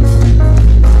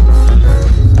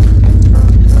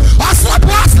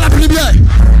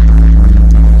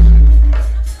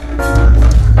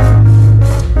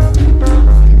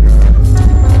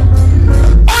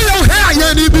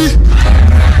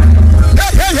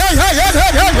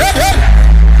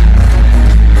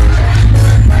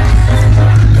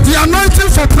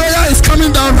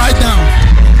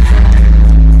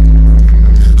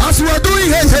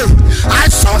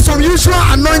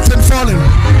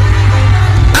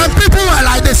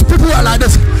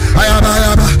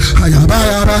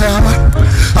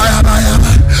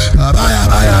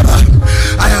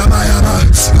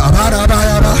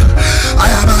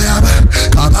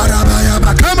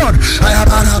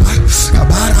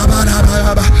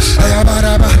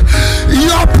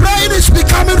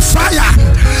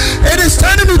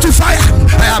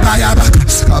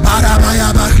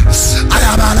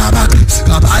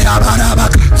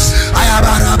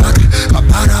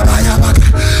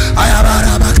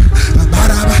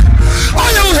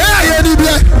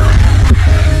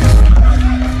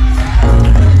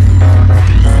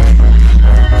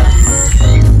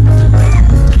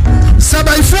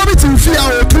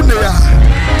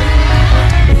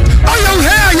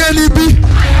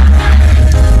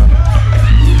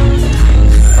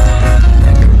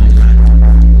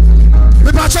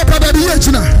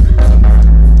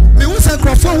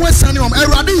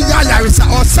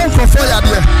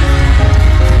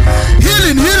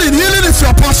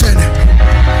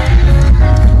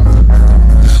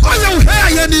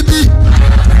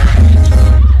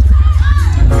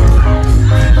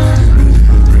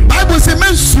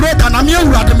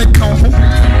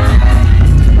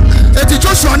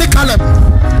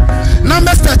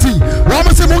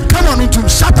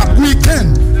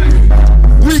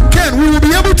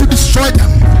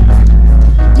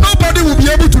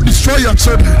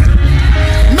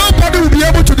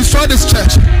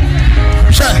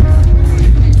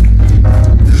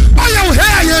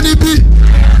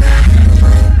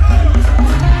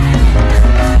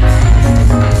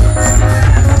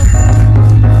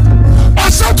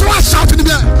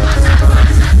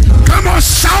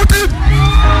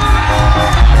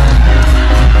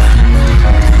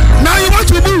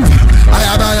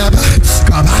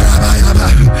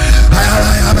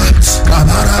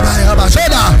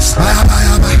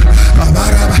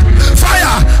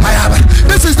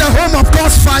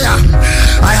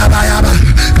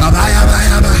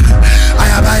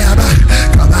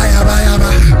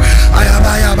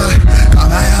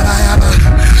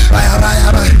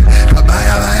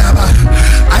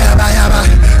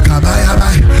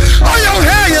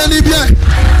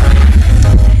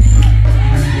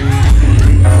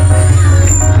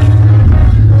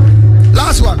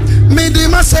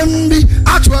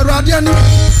 Radiani.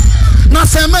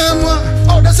 Nasememwa.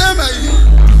 Oh, the same.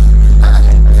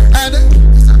 And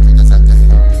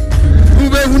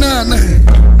Ube Hunana.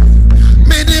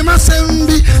 Made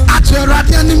Masembi at your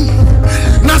Radiani.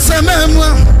 Nasememwa.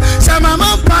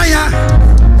 Samama Paya.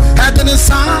 At the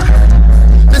Sa.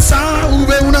 The Sa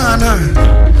Ube Hunana.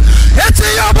 It's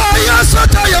your boy, you're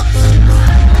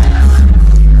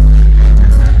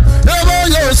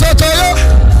so tired.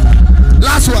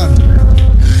 Last one.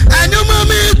 And you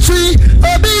mommy tree,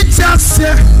 a bit just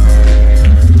here.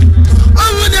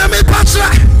 Oh, when you me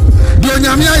patra,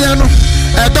 Yonyamiano,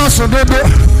 a dozen bobo,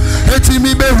 a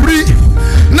timmy baby.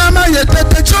 Nama yet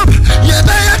the job, yet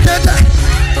I get it.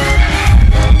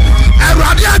 And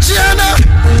Radiaciana,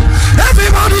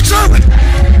 everybody job.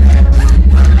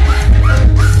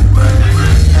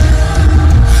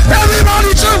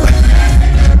 Everybody job.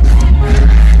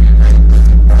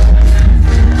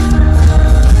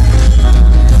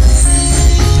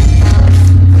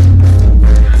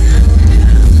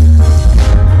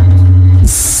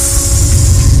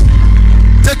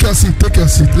 Take your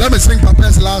seat. Let me sing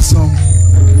Papa's last song.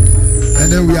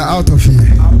 And then we are out of here.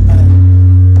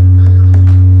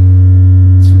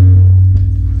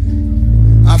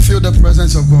 I feel the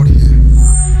presence of God here.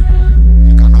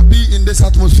 You cannot be in this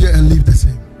atmosphere and live the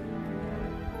same.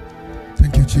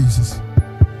 Thank you, Jesus.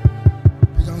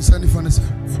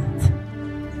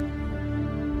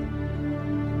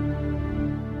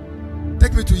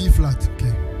 Take me to E flat.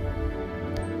 Okay.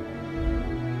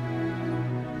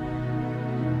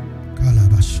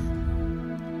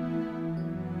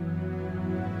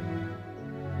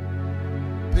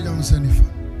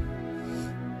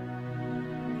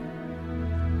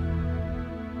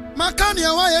 Makani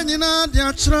awaye nyina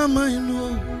dia trama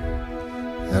ino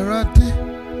erati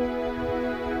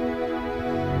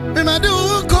me made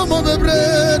wo komo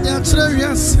bebre dia tra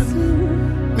wiase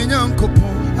me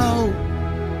nyankopon awo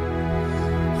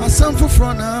asam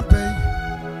foforo na pay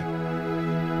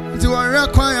nti ware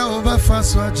kwan ya oba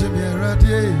faso agye me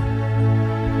erati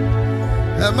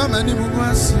e mama ni mu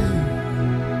gwasi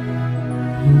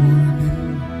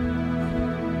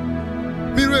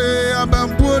mire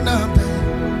abambo na pay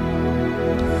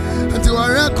you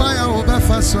are a choir over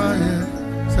fast wire.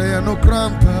 Say no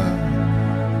crampa.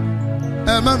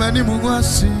 Mama ni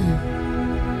mugwasi.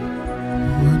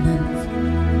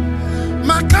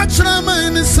 Makachra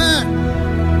man say.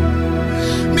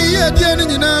 Me ye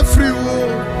di na free wo.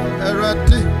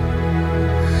 Erati.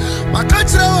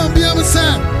 Makachra wan bi am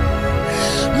say.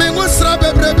 Me ngosra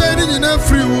bebrebe ni na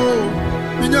free wo.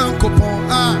 Me nyankopon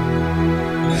ah.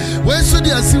 We so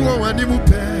di asi wo wani mu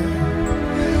pe.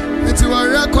 It's your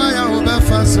require over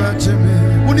fast Jimmy.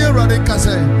 When you're running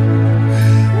Cassa,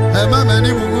 a mamma,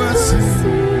 you will see.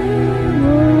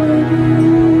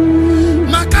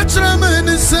 Macatra man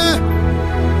is say,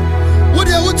 what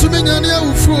do you want to mean? And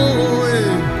you fool.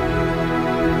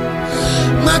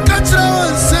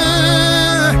 Macatra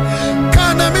say,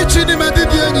 can I meet you in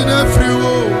a free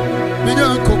woe?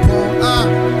 Minion coupon, ah,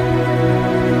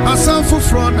 a son for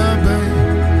front number.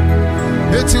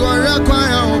 It's your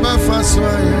require over fast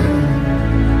wire.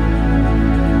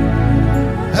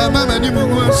 Mama ni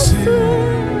mugwasi.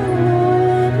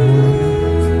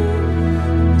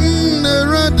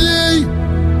 Neradi.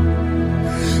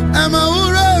 Ama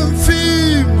ura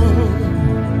mfimo.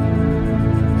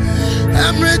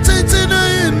 Amretete na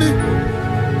yini.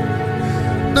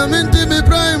 Na minti mi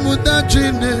prime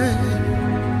udachine.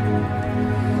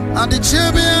 Adi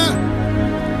chebea.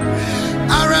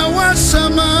 Arawa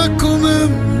sama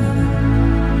kumem.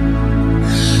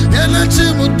 Yana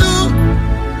chimudu.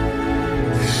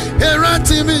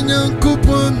 Erati minyan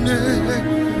kupone.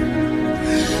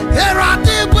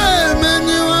 Erati bwe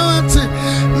meni wawati.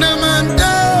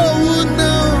 Namanda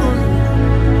uno.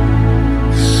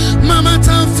 Mama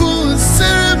tanfu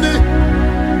sirimi.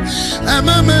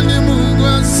 Ama meni mungu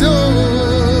asyo.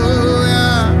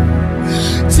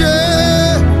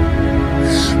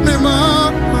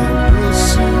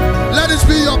 Let this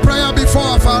be your prayer before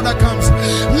our Father comes.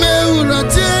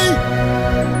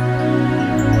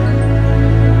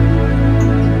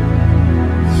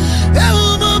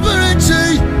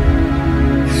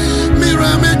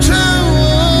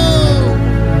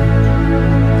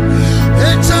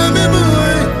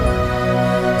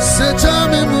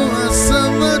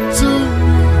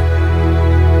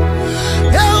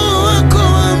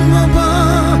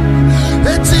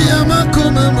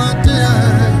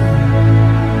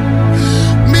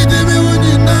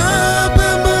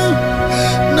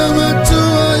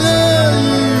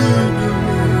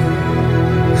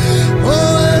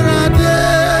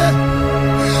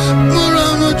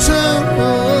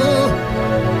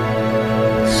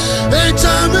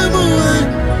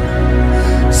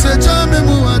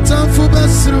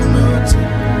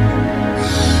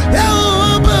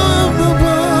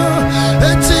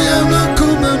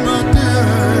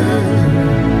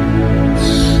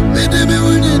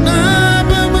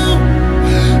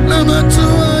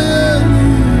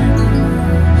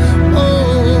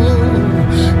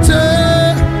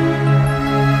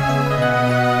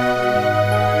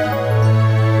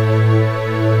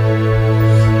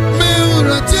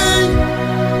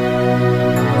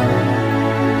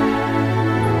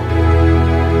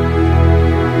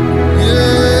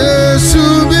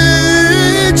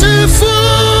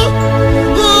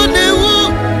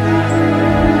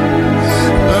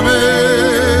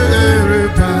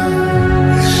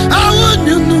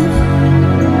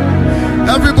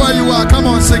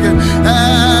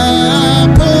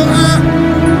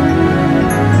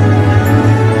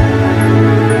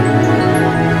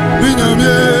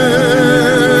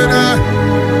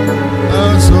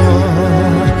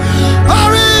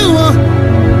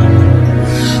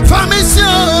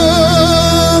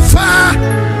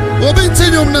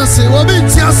 say,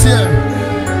 obedience here.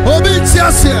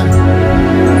 Obedience here.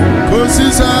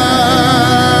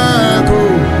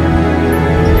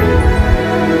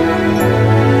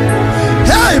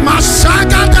 Hey,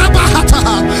 Mashaga Bahata,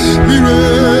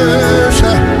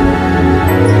 Miresha,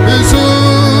 Mizu,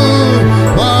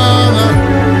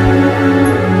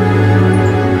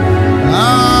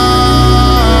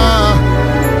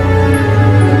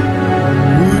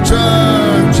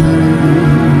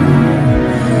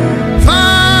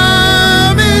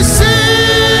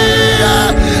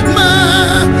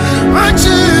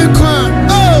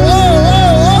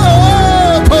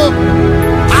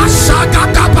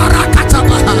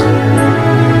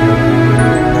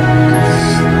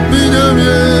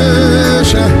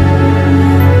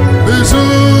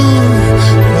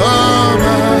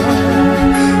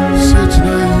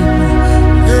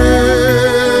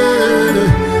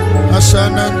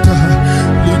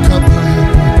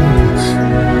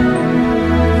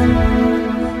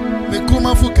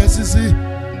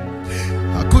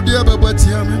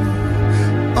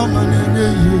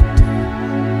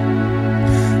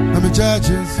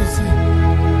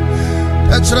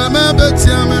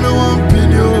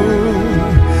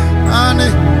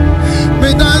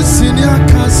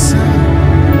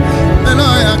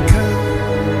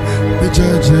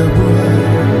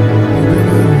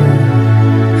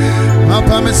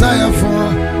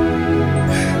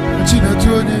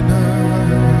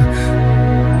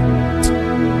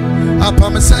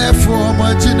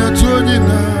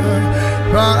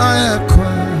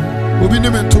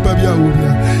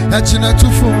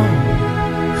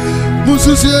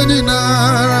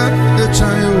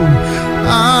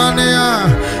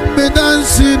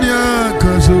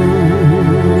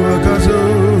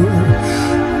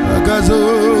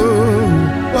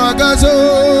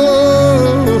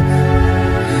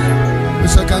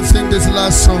 I can sing this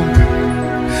last song,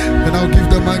 and I'll give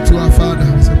the mic to our Father.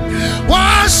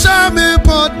 Wash me,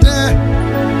 pote.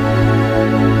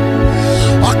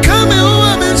 Or come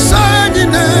I'm inside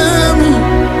in them.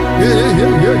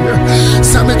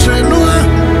 Cemetery Noah.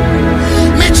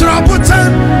 Mitra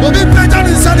Putan will be better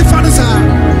inside the Father's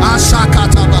house.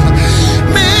 Ashakataba.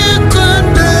 Me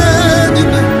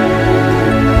condemn.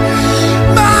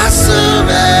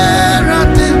 Masuverate.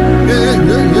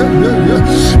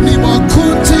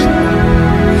 Nimokunti.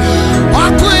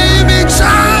 Wakui mi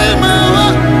chaima.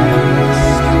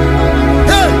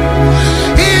 Hey.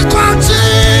 Ikwati.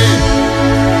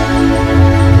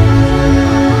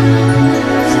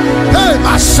 Hey,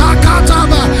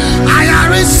 Mashakataba.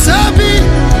 Ayarisabi.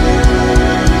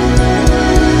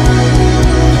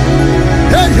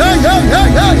 Hey, hey, hey, hey,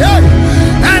 hey, hey.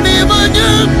 And even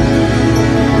you.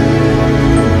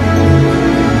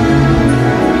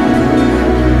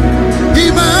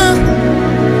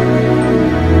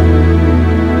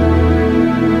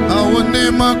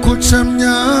 Kuchem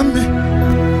nyame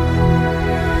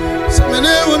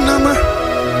Samene unama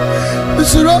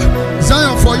Misuro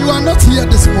Zion, for you are not here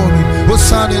this morning.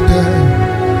 Hosanna there.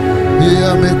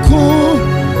 Yeah, me cool.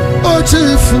 Oh,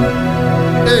 Chifu.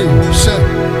 Hey, share.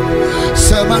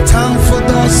 Say my time for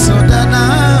those so then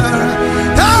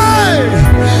hey,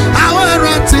 I will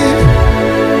run it.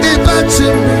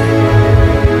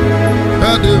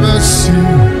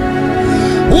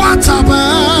 What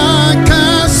about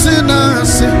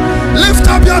Cassinasi? Lift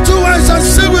up your two eyes and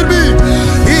sing with me.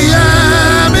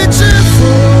 Yeah, me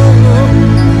Chifu.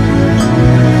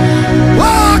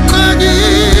 Walk on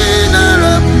in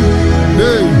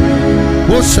hey,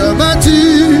 Oshamati.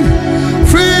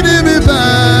 Freedom me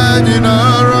bad in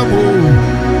Aramu.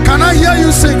 Can I hear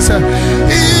you sing, sir?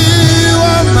 You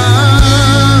are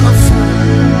my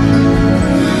friend.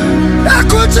 I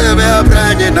could see me a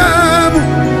brand in Aramu.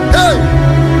 Hey,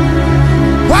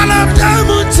 while I'm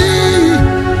Damuti.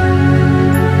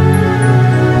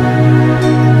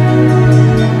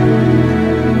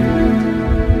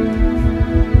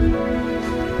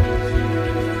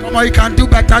 Come on, you can do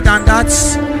better than that.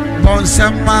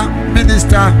 Bonsema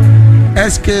Minister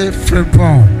S.K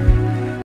Frimpong.